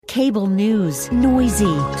Cable news,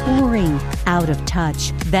 noisy, boring, out of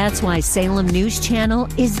touch. That's why Salem News Channel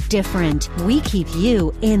is different. We keep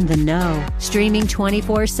you in the know. Streaming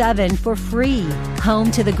 24/7 for free.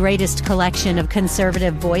 Home to the greatest collection of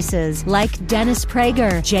conservative voices like Dennis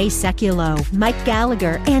Prager, Jay Sekulow, Mike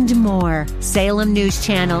Gallagher, and more. Salem News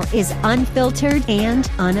Channel is unfiltered and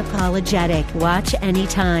unapologetic. Watch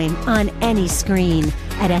anytime, on any screen,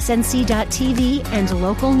 at snc.tv and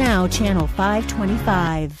Local Now Channel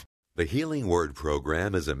 525. The Healing Word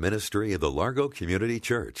program is a ministry of the Largo Community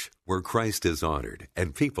Church, where Christ is honored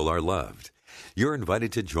and people are loved. You're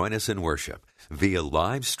invited to join us in worship via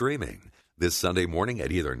live streaming this Sunday morning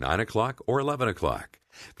at either 9 o'clock or 11 o'clock.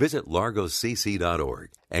 Visit largocc.org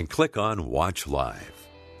and click on Watch Live.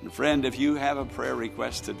 Friend, if you have a prayer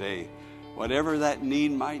request today, whatever that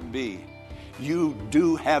need might be, you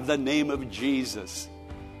do have the name of Jesus.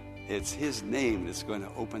 It's His name that's going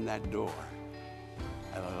to open that door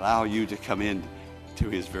and allow you to come in to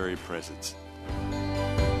His very presence.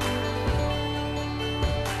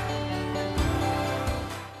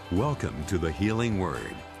 Welcome to the Healing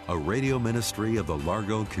Word, a radio ministry of the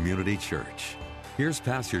Largo Community Church. Here's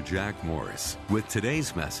Pastor Jack Morris with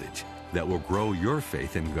today's message that will grow your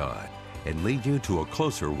faith in God and lead you to a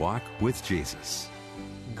closer walk with Jesus.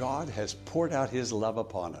 God has poured out His love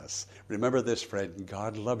upon us. Remember this, friend.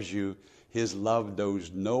 God loves you. His love knows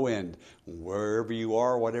no end. Wherever you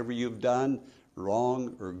are, whatever you've done,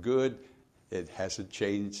 wrong or good, it hasn't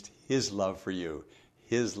changed His love for you.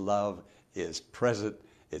 His love is present.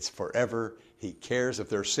 It's forever. He cares. If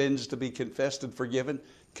there are sins to be confessed and forgiven,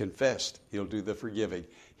 confessed. He'll do the forgiving.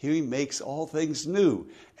 He makes all things new,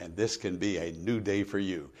 and this can be a new day for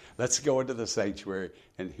you. Let's go into the sanctuary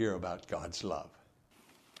and hear about God's love.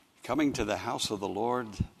 Coming to the house of the Lord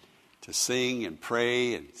to sing and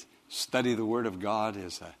pray and study the Word of God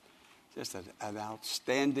is just an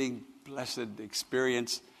outstanding, blessed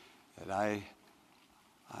experience that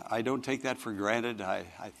I don't take that for granted. I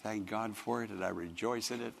thank God for it, and I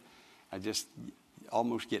rejoice in it. I just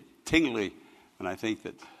almost get tingly when I think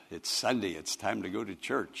that it's Sunday. It's time to go to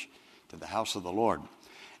church, to the house of the Lord.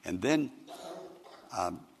 And then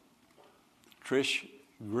Trish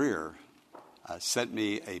Greer sent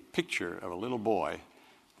me a picture of a little boy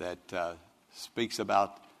that speaks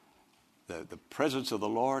about the presence of the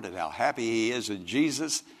Lord and how happy he is in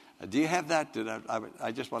Jesus. Do you have that?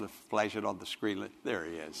 I just want to flash it on the screen. There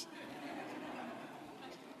he is.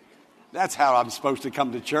 That's how I'm supposed to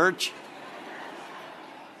come to church.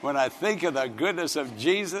 When I think of the goodness of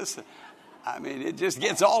Jesus, I mean, it just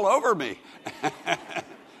gets all over me.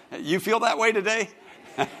 You feel that way today?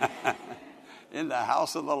 In the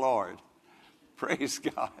house of the Lord. Praise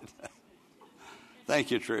God. Thank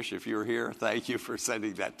you, Trish. If you're here, thank you for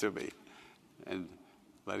sending that to me and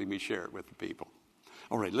letting me share it with the people.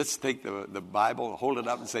 All right, let's take the Bible, hold it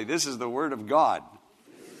up and say, this is the Word of God.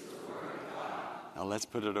 This is the Word of God. Now let's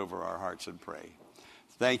put it over our hearts and pray.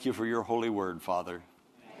 Thank you for your holy word, Father.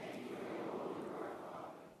 Thank you for your holy word, Father.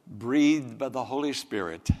 Breathed by the Holy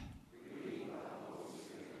Spirit.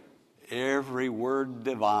 Every word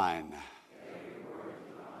divine.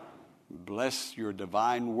 Bless your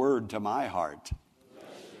divine word to my heart.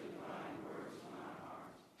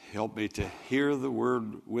 Help me to hear the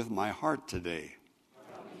word with my heart today.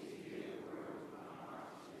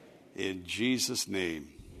 In Jesus' name.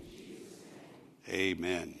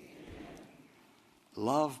 Amen.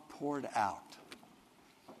 Love poured out.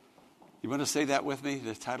 You want to say that with me?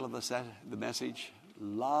 The title of the message?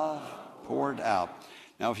 Love poured out.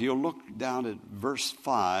 Now, if you'll look down at verse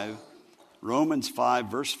 5, Romans 5,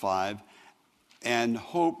 verse 5, and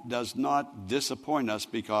hope does not disappoint us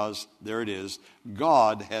because, there it is,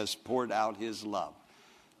 God has poured out His love.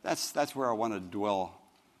 That's where I want to dwell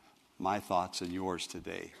my thoughts and yours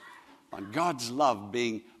today. On God's love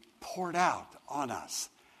being poured out on us.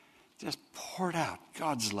 Just poured out,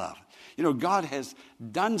 God's love. You know, God has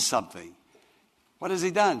done something. What has He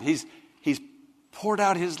done? He's poured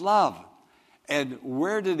out His love. And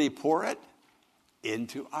where did He pour it?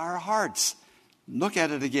 Into our hearts. Look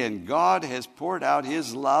at it again. God has poured out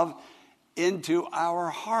His love into our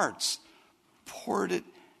hearts. Poured it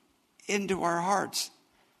into our hearts.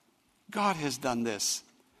 God has done this.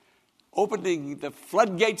 Opening the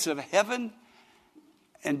floodgates of heaven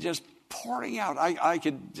and just pouring out. I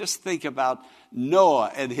could just think about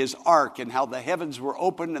Noah and his ark and how the heavens were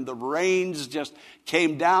open and the rains just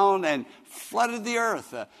came down and flooded the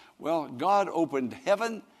earth. Well, God opened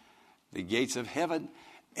heaven, the gates of heaven,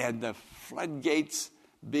 and the floodgates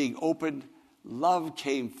being opened, love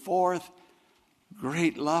came forth.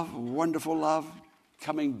 Great love, wonderful love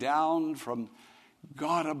coming down from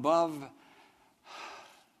God above.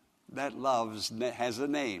 that love has a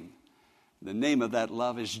name. The name of that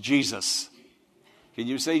love is Jesus. Can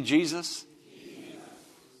you say Jesus?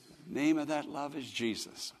 The name of that love is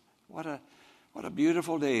Jesus. What a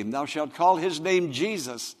beautiful name. Thou shalt call his name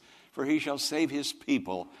Jesus, for he shall save his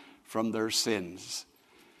people from their sins.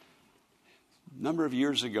 A number of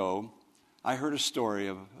years ago, I heard a story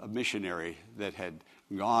of a missionary that had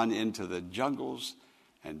gone into the jungles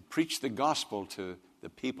and preached the gospel to the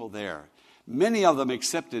people there. Many of them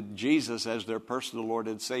accepted Jesus as their personal Lord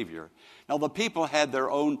and Savior. Now, the people had their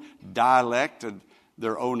own dialect and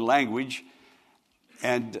their own language,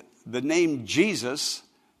 and the name Jesus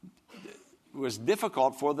was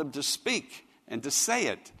difficult for them to speak and to say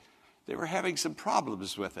it. They were having some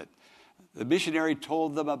problems with it. The missionary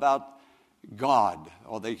told them about God.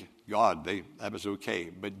 That was okay.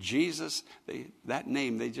 But Jesus, that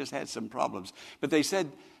name, they just had some problems. But they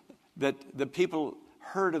said that the people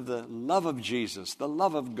heard of the love of Jesus, the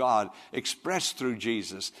love of God expressed through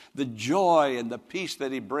Jesus, the joy and the peace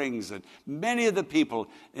that he brings. And many of the people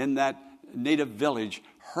in that native village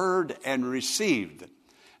heard and received.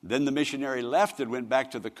 Then the missionary left and went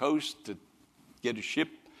back to the coast to get a ship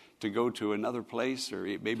to go to another place, or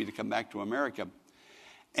maybe to come back to America.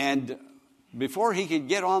 And before he could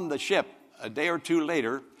get on the ship, a day or two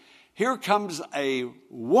later, here comes a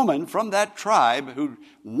woman from that tribe who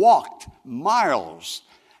walked miles.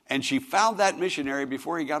 And she found that missionary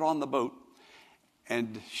before he got on the boat.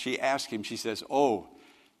 And she asked him, she says, "Oh,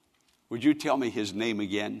 would you tell me his name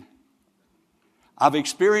again? I've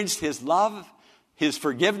experienced his love, his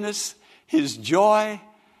forgiveness, his joy."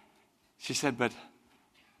 She said, "But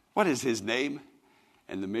what is his name?"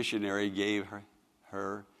 And the missionary gave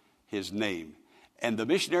her his name. And the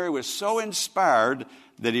missionary was so inspired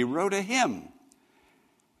that he wrote a hymn.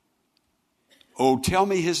 "Oh, tell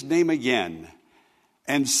me his name again,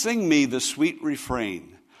 and sing me the sweet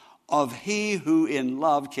refrain of he who in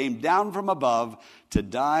love came down from above to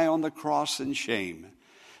die on the cross in shame.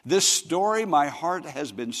 This story my heart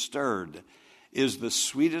has been stirred, is the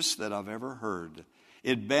sweetest that I've ever heard.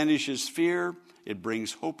 It banishes fear, it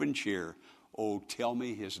brings hope and cheer. Oh, tell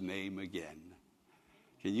me his name again."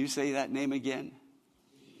 Can you say that name again?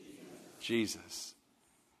 Jesus.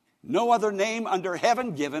 "No other name under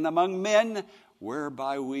heaven given among men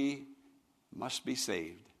whereby we must be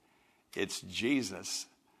saved." It's Jesus.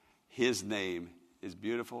 His name is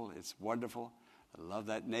beautiful. It's wonderful. I love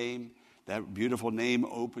that name. That beautiful name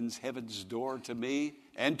opens heaven's door to me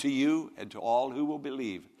and to you and to all who will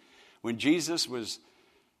believe. When Jesus was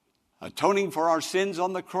atoning for our sins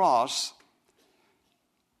on the cross,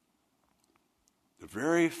 the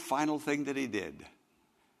very final thing that he did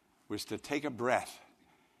was to take a breath.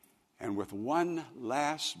 And with one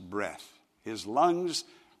last breath, his lungs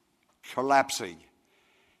collapsing,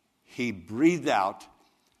 he breathed out,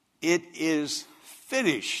 "It is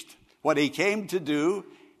finished." What he came to do,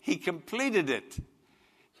 he completed it.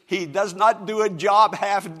 He does not do a job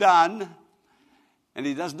half done, and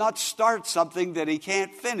he does not start something that he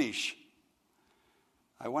can't finish.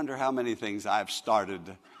 I wonder how many things I've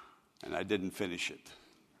started and I didn't finish it.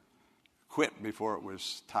 Quit before it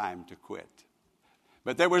was time to quit.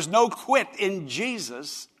 But there was no quit in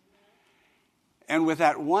Jesus. And with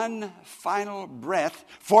that one final breath,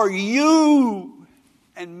 for you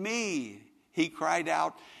and me, he cried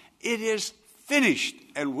out, "It is finished."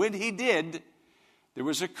 And when he did, there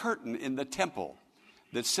was a curtain in the temple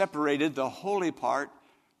that separated the holy part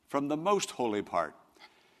from the most holy part.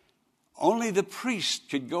 Only the priest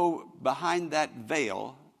could go behind that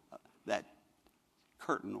veil, that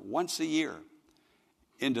curtain, once a year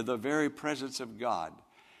into the very presence of God.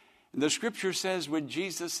 And the scripture says when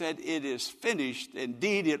Jesus said, "It is finished,"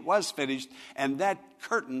 indeed it was finished, and that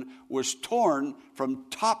curtain was torn from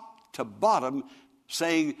top to bottom,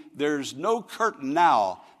 saying there's no curtain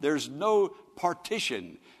now, there's no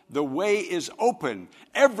partition. The way is open.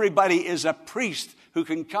 Everybody is a priest who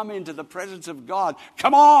can come into the presence of God.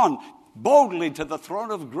 Come on, boldly to the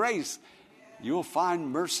throne of grace. You'll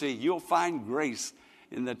find mercy, you'll find grace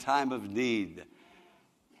in the time of need.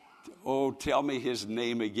 Oh, tell me his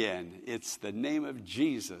name again. It's the name of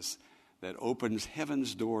Jesus that opens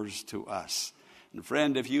heaven's doors to us. And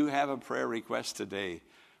friend, if you have a prayer request today,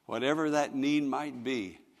 whatever that need might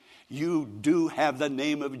be, you do have the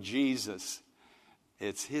name of Jesus.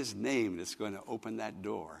 It's his name that's going to open that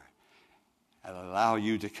door and allow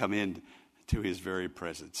you to come in to his very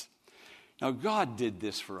presence. Now, God did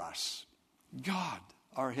this for us. God,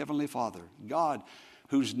 our Heavenly Father, God,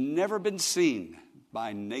 who's never been seen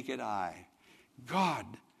by naked eye.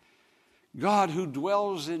 God who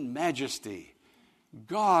dwells in majesty.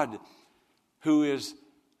 God who is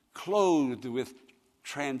clothed with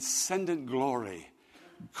transcendent glory.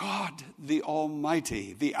 God the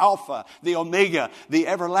Almighty, the Alpha, the Omega, the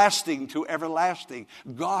everlasting to everlasting.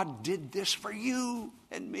 God did this for you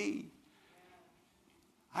and me.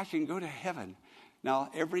 I can go to heaven.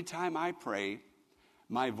 Now, every time I pray,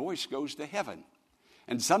 my voice goes to heaven.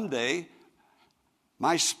 And someday,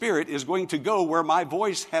 my spirit is going to go where my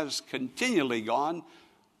voice has continually gone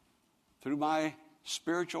through my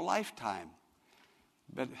spiritual lifetime.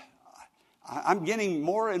 But I'm getting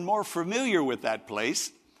more and more familiar with that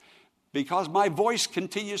place because my voice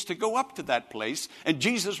continues to go up to that place. And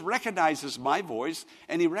Jesus recognizes my voice,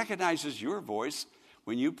 and he recognizes your voice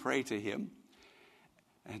when you pray to him.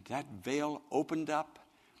 And that veil opened up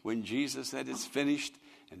when Jesus said it's finished.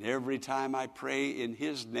 And every time I pray in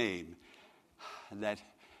his name, that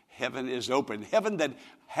heaven is open. Heaven that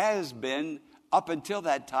has been, up until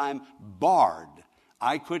that time, barred.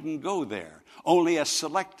 I couldn't go there. Only a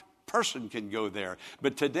select person can go there.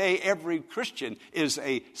 But today, every Christian is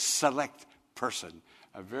a select person.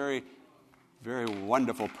 A very, very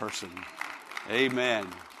wonderful person. Amen.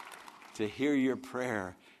 To hear your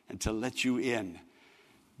prayer and to let you in.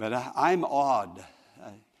 But I'm awed.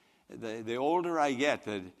 The older I get,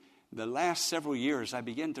 the last several years, I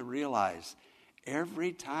begin to realize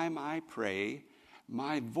every time I pray,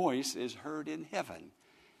 my voice is heard in heaven.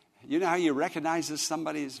 You know how you recognize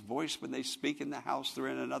somebody's voice when they speak in the house? They're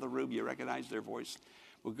in another room, you recognize their voice.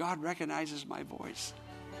 Well, God recognizes my voice.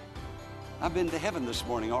 I've been to heaven this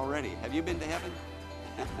morning already. Have you been to heaven?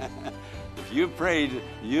 If you've prayed,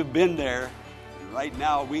 you've been there. And right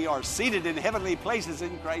now, we are seated in heavenly places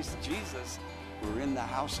in Christ Jesus. We're in the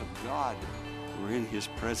house of God. We're in his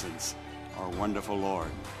presence, our wonderful Lord.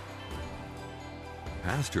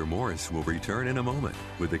 Pastor Morris will return in a moment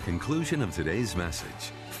with the conclusion of today's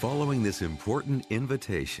message, following this important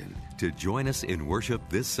invitation to join us in worship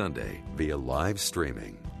this Sunday via live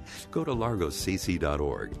streaming. Go to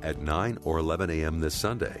largocc.org at 9 or 11 a.m. this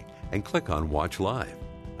Sunday and click on Watch Live.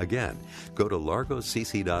 Again, go to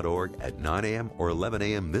largocc.org at 9 a.m. or 11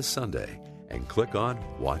 a.m. this Sunday and click on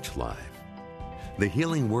Watch Live. The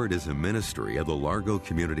Healing Word is a ministry of the Largo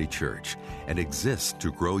Community Church and exists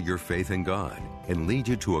to grow your faith in God and lead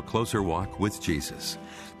you to a closer walk with Jesus.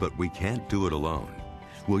 But we can't do it alone.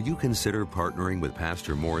 Will you consider partnering with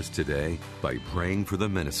Pastor Morris today by praying for the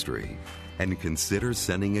ministry? And consider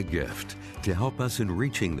sending a gift to help us in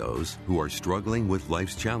reaching those who are struggling with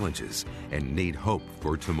life's challenges and need hope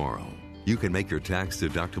for tomorrow. You can make your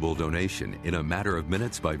tax-deductible donation in a matter of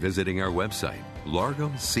minutes by visiting our website,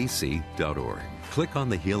 largocc.org. Click on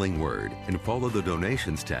the Healing Word and follow the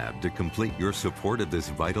Donations tab to complete your support of this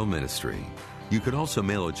vital ministry. You can also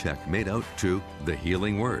mail a check made out to The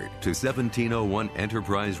Healing Word to 1701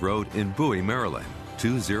 Enterprise Road in Bowie, Maryland,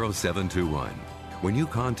 20721. When you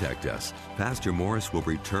contact us, Pastor Morris will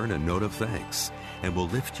return a note of thanks and will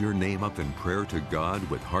lift your name up in prayer to God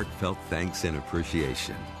with heartfelt thanks and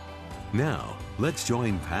appreciation. Now, let's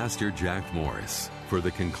join Pastor Jack Morris for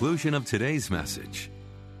the conclusion of today's message.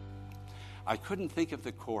 I couldn't think of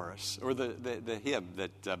the chorus or the hymn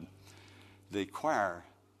that the choir,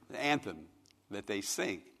 the anthem that they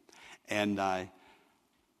sing. And I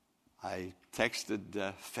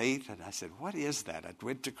texted Faith and I said, what is that? I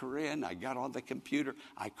went to Korean. I got on the computer.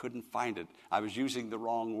 I couldn't find it. I was using the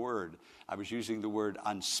wrong word. I was using the word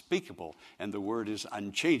unspeakable, and the word is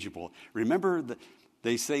unchangeable. Remember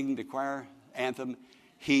they sing the choir anthem,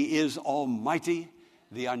 He is Almighty,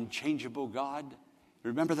 the unchangeable God.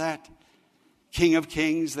 Remember that? King of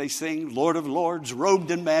kings, they sing, Lord of lords, robed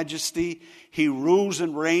in majesty. He rules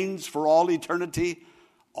and reigns for all eternity.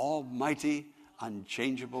 Almighty,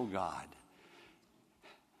 unchangeable God.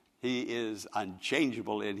 He is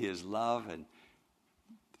unchangeable in his love and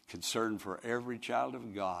concern for every child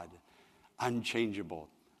of God. Unchangeable.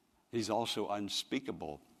 He's also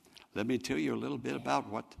unspeakable. Let me tell you a little bit about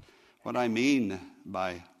what I mean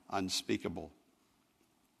by unspeakable.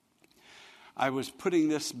 I was putting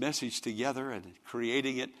this message together and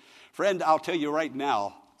creating it. Friend, I'll tell you right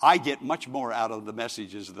now, I get much more out of the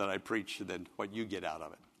messages that I preach than what you get out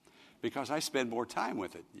of it, because I spend more time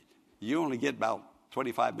with it. You only get about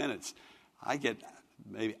 25 minutes. I get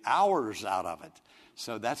maybe hours out of it.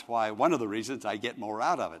 So that's why one of the reasons I get more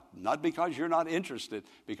out of it. Not because you're not interested,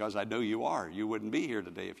 because I know you are. You wouldn't be here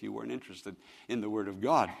today if you weren't interested in the Word of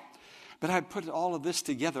God. But I put all of this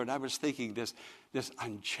together, and I was thinking this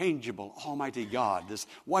unchangeable, almighty God, this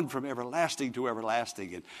one from everlasting to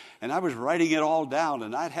everlasting. And I was writing it all down,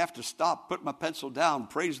 and I'd have to stop, put my pencil down,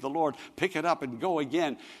 praise the Lord, pick it up, and go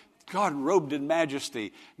again. God robed in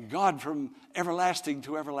majesty, God from everlasting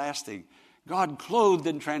to everlasting, God clothed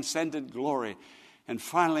in transcendent glory. And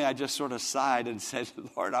finally, I just sort of sighed and said,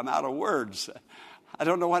 Lord, I'm out of words. I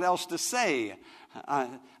don't know what else to say.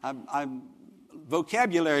 I'm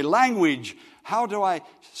vocabulary, language. How do I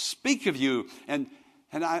speak of you? And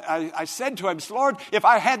I said to him, Lord, if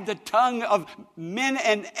I had the tongue of men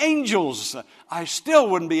and angels, I still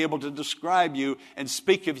wouldn't be able to describe you and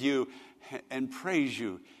speak of you and praise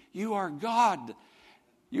you. You are God.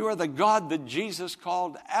 You are the God that Jesus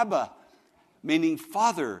called Abba, meaning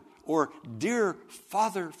Father, or dear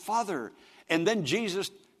Father, Father. And then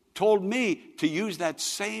Jesus told me to use that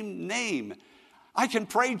same name. I can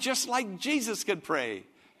pray just like Jesus could pray,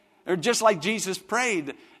 or just like Jesus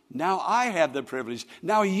prayed. Now I have the privilege.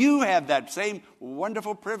 Now you have that same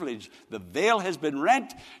wonderful privilege. The veil has been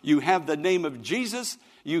rent. You have the name of Jesus.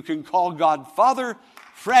 You can call God Father.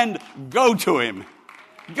 Friend, go to him.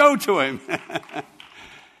 Go to him.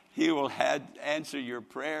 He will answer your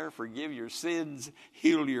prayer, forgive your sins,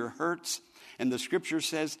 heal your hurts. And the scripture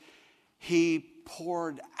says he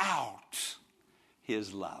poured out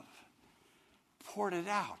his love. Poured it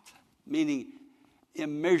out, meaning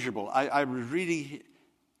immeasurable. I was reading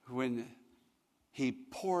when he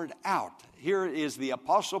poured out. Here is the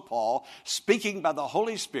Apostle Paul speaking by the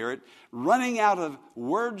Holy Spirit, running out of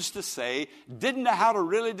words to say, didn't know how to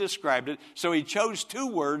really describe it, so he chose two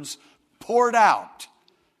words, poured out.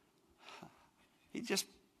 He just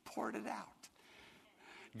poured it out.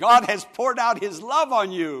 God has poured out his love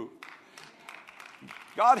on you.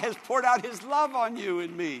 God has poured out his love on you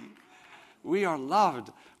and me. We are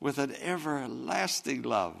loved with an everlasting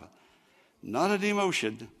love, not an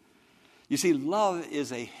emotion. You see, love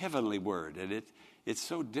is a heavenly word, and it's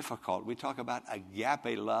so difficult. We talk about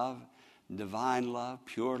agape love, divine love,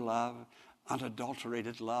 pure love,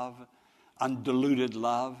 unadulterated love, undiluted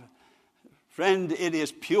love. Friend, it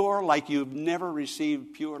is pure like you've never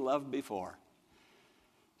received pure love before.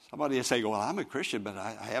 Somebody is saying, well, I'm a Christian, but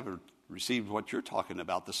I haven't received what you're talking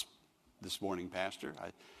about this morning, Pastor.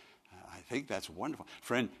 I think that's wonderful.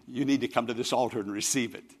 Friend, you need to come to this altar and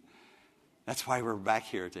receive it. That's why we're back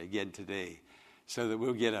here again today, so that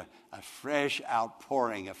we'll get a fresh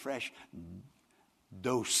outpouring, a fresh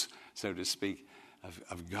dose, so to speak,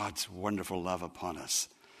 of God's wonderful love upon us.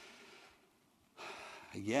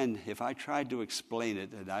 Again, if I tried to explain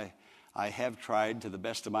it, and I have tried to the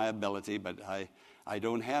best of my ability, but I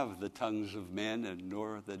don't have the tongues of men and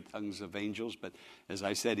nor the tongues of angels. But as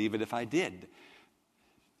I said, even if I did,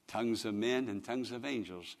 tongues of men and tongues of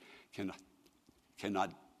angels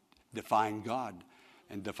cannot define God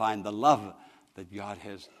and define the love that God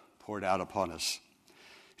has poured out upon us.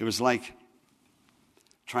 It was like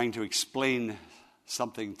trying to explain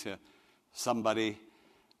something to somebody.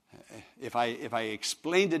 If I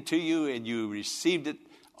explained it to you and you received it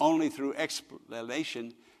only through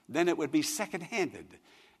explanation, then it would be second-handed.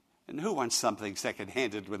 And who wants something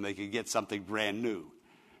second-handed when they can get something brand new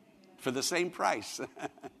for the same price?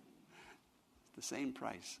 The same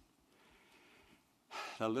price.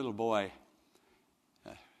 The little boy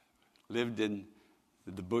lived in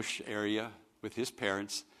the bush area with his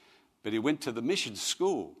parents, but he went to the mission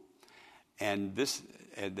school, and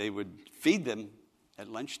they would feed them at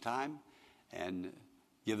lunchtime and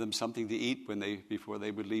give them something to eat before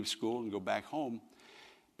they would leave school and go back home.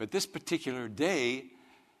 But this particular day,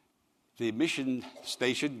 the mission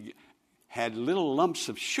station had little lumps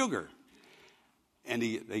of sugar, and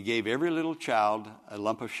they gave every little child a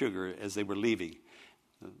lump of sugar as they were leaving.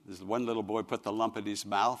 This one little boy put the lump in his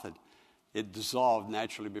mouth, and it dissolved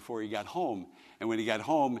naturally before he got home. And when he got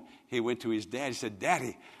home, he went to his dad. He said,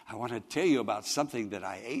 "Daddy, I want to tell you about something that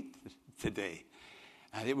I ate today.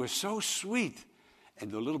 And it was so sweet."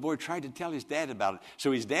 And the little boy tried to tell his dad about it.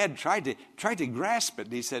 So his dad tried to grasp it.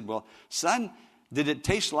 And he said, "Well, son, did it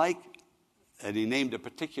taste like?" And he named a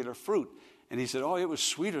particular fruit. And he said, "Oh, it was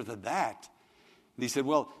sweeter than that." And he said,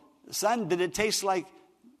 "Well, son, did it taste like?"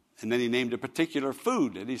 And then he named a particular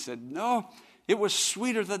food. And he said, "No, it was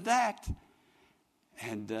sweeter than that."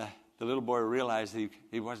 And the little boy realized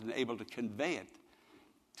he wasn't able to convey it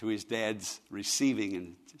to his dad's receiving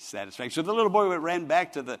and satisfaction. So the little boy ran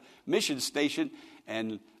back to the mission station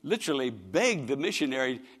and literally begged the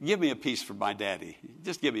missionary, "Give me a piece for my daddy.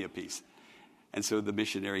 Just give me a piece." And so the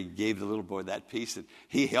missionary gave the little boy that piece, and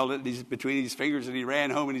he held it between his fingers, and he ran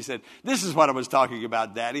home, and he said, "This is what I was talking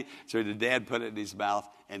about, Daddy." So the dad put it in his mouth,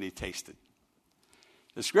 and he tasted.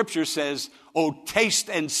 The scripture says, "Oh, taste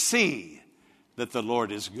and see that the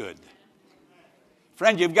Lord is good."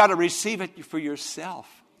 Friend, you've got to receive it for yourself.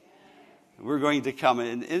 We're going to come,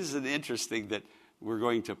 and isn't it interesting that we're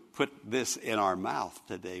going to put this in our mouth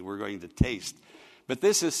today? We're going to taste. But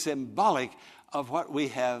this is symbolic of what we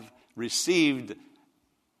have received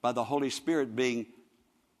by the Holy Spirit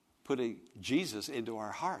putting Jesus into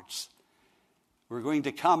our hearts. We're going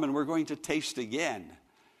to come and we're going to taste again.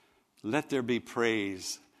 Let there be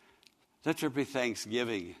praise. Let there be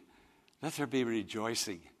thanksgiving. Let there be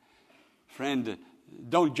rejoicing. Friend,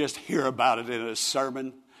 don't just hear about it in a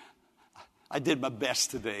sermon. I did my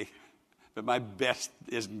best today, but my best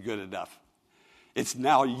isn't good enough. It's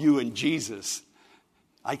now you and Jesus.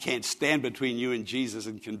 I can't stand between you and Jesus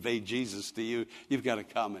and convey Jesus to you. You've got to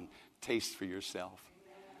come and taste for yourself.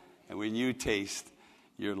 And when you taste,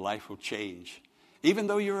 your life will change. Even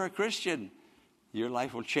though you're a Christian, your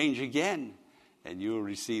life will change again, and you will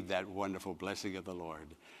receive that wonderful blessing of the Lord.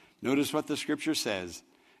 Notice what the Scripture says.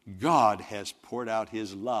 God has poured out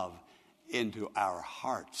his love into our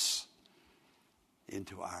hearts.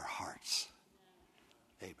 Into our hearts.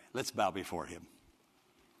 Amen. Let's bow before him.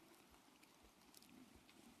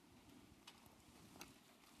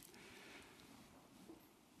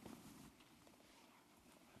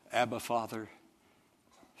 Abba, Father,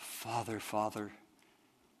 Father,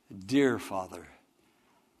 dear Father,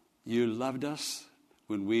 you loved us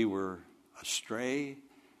when we were astray,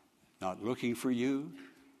 not looking for you,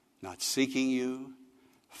 not seeking you,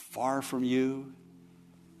 far from you.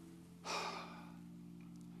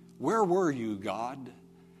 Where were you, God?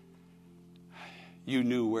 You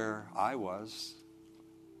knew where I was,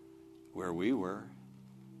 where we were.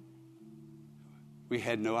 We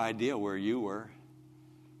had no idea where you were.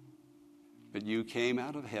 But you came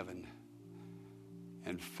out of heaven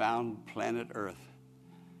and found planet Earth.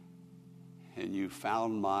 And you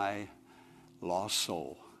found my lost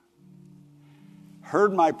soul.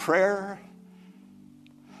 Heard my prayer.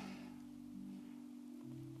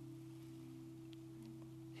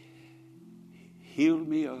 Healed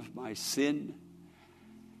me of my sin.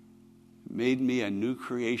 Made me a new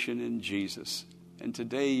creation in Jesus. And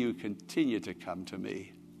today you continue to come to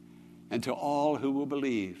me and to all who will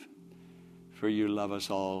believe. For you love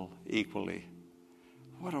us all equally.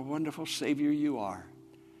 What a wonderful Savior you are.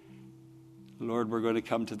 Lord, we're going to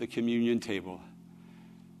come to the communion table.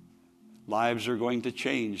 Lives are going to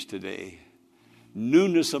change today.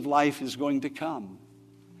 Newness of life is going to come.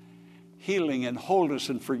 Healing and wholeness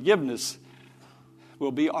and forgiveness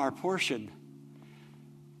will be our portion.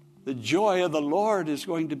 The joy of the Lord is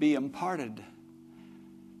going to be imparted.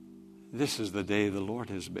 This is the day the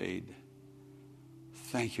Lord has made.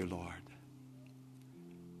 Thank you, Lord.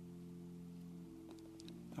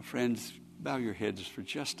 Now, friends, bow your heads for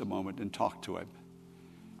just a moment and talk to him.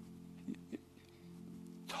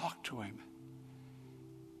 Talk to him.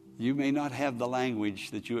 You may not have the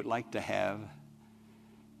language that you would like to have,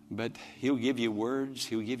 but he'll give you words,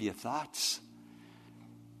 he'll give you thoughts,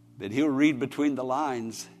 that he'll read between the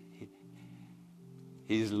lines.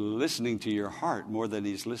 He's listening to your heart more than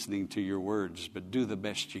he's listening to your words, but do the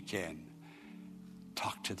best you can.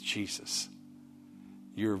 Talk to Jesus.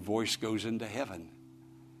 Your voice goes into heaven.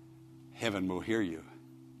 Heaven will hear you.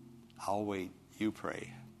 I'll wait. You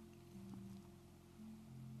pray.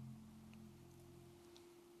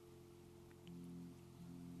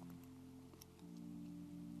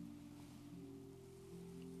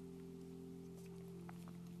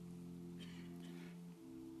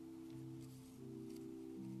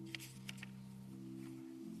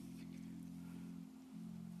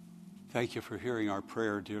 Thank you for hearing our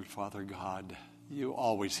prayer, dear Father God. You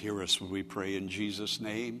always hear us when we pray in Jesus'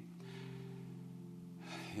 name.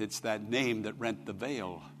 It's that name that rent the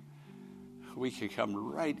veil. We can come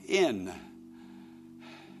right into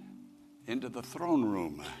the throne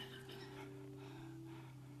room.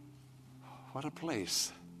 What a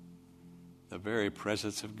place. The very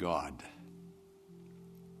presence of God.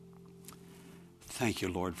 Thank you,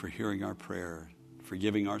 Lord, for hearing our prayer,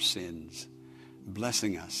 forgiving our sins,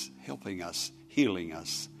 blessing us, helping us, healing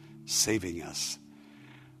us, saving us.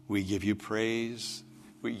 We give you praise.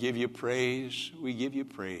 We give you praise. We give you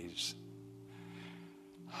praise.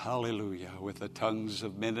 Hallelujah. With the tongues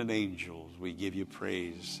of men and angels, we give you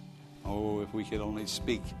praise. Oh, if we could only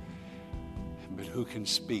speak. But who can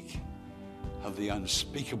speak of the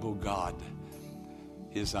unspeakable God,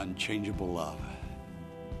 his unchangeable love?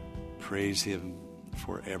 Praise him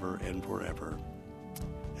forever and forever.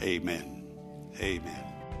 Amen. Amen.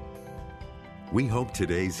 We hope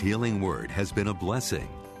today's healing word has been a blessing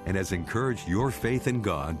and has encouraged your faith in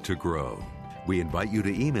God to grow. We invite you to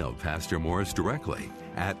email Pastor Morris directly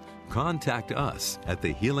at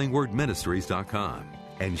contactus@thehealingwordministries.com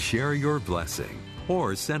and share your blessing,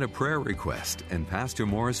 or send a prayer request and Pastor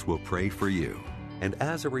Morris will pray for you. And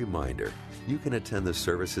as a reminder, you can attend the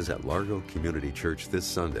services at Largo Community Church this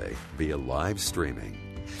Sunday via live streaming.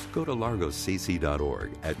 Go to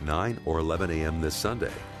largocc.org at 9 or 11 a.m. this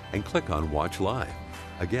Sunday and click on Watch Live.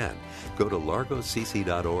 Again, go to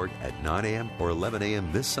largocc.org at 9 a.m. or 11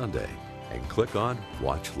 a.m. this Sunday and click on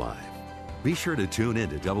Watch Live. Be sure to tune in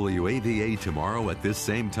to WAVA tomorrow at this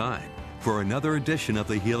same time for another edition of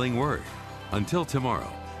the Healing Word. Until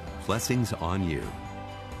tomorrow, blessings on you.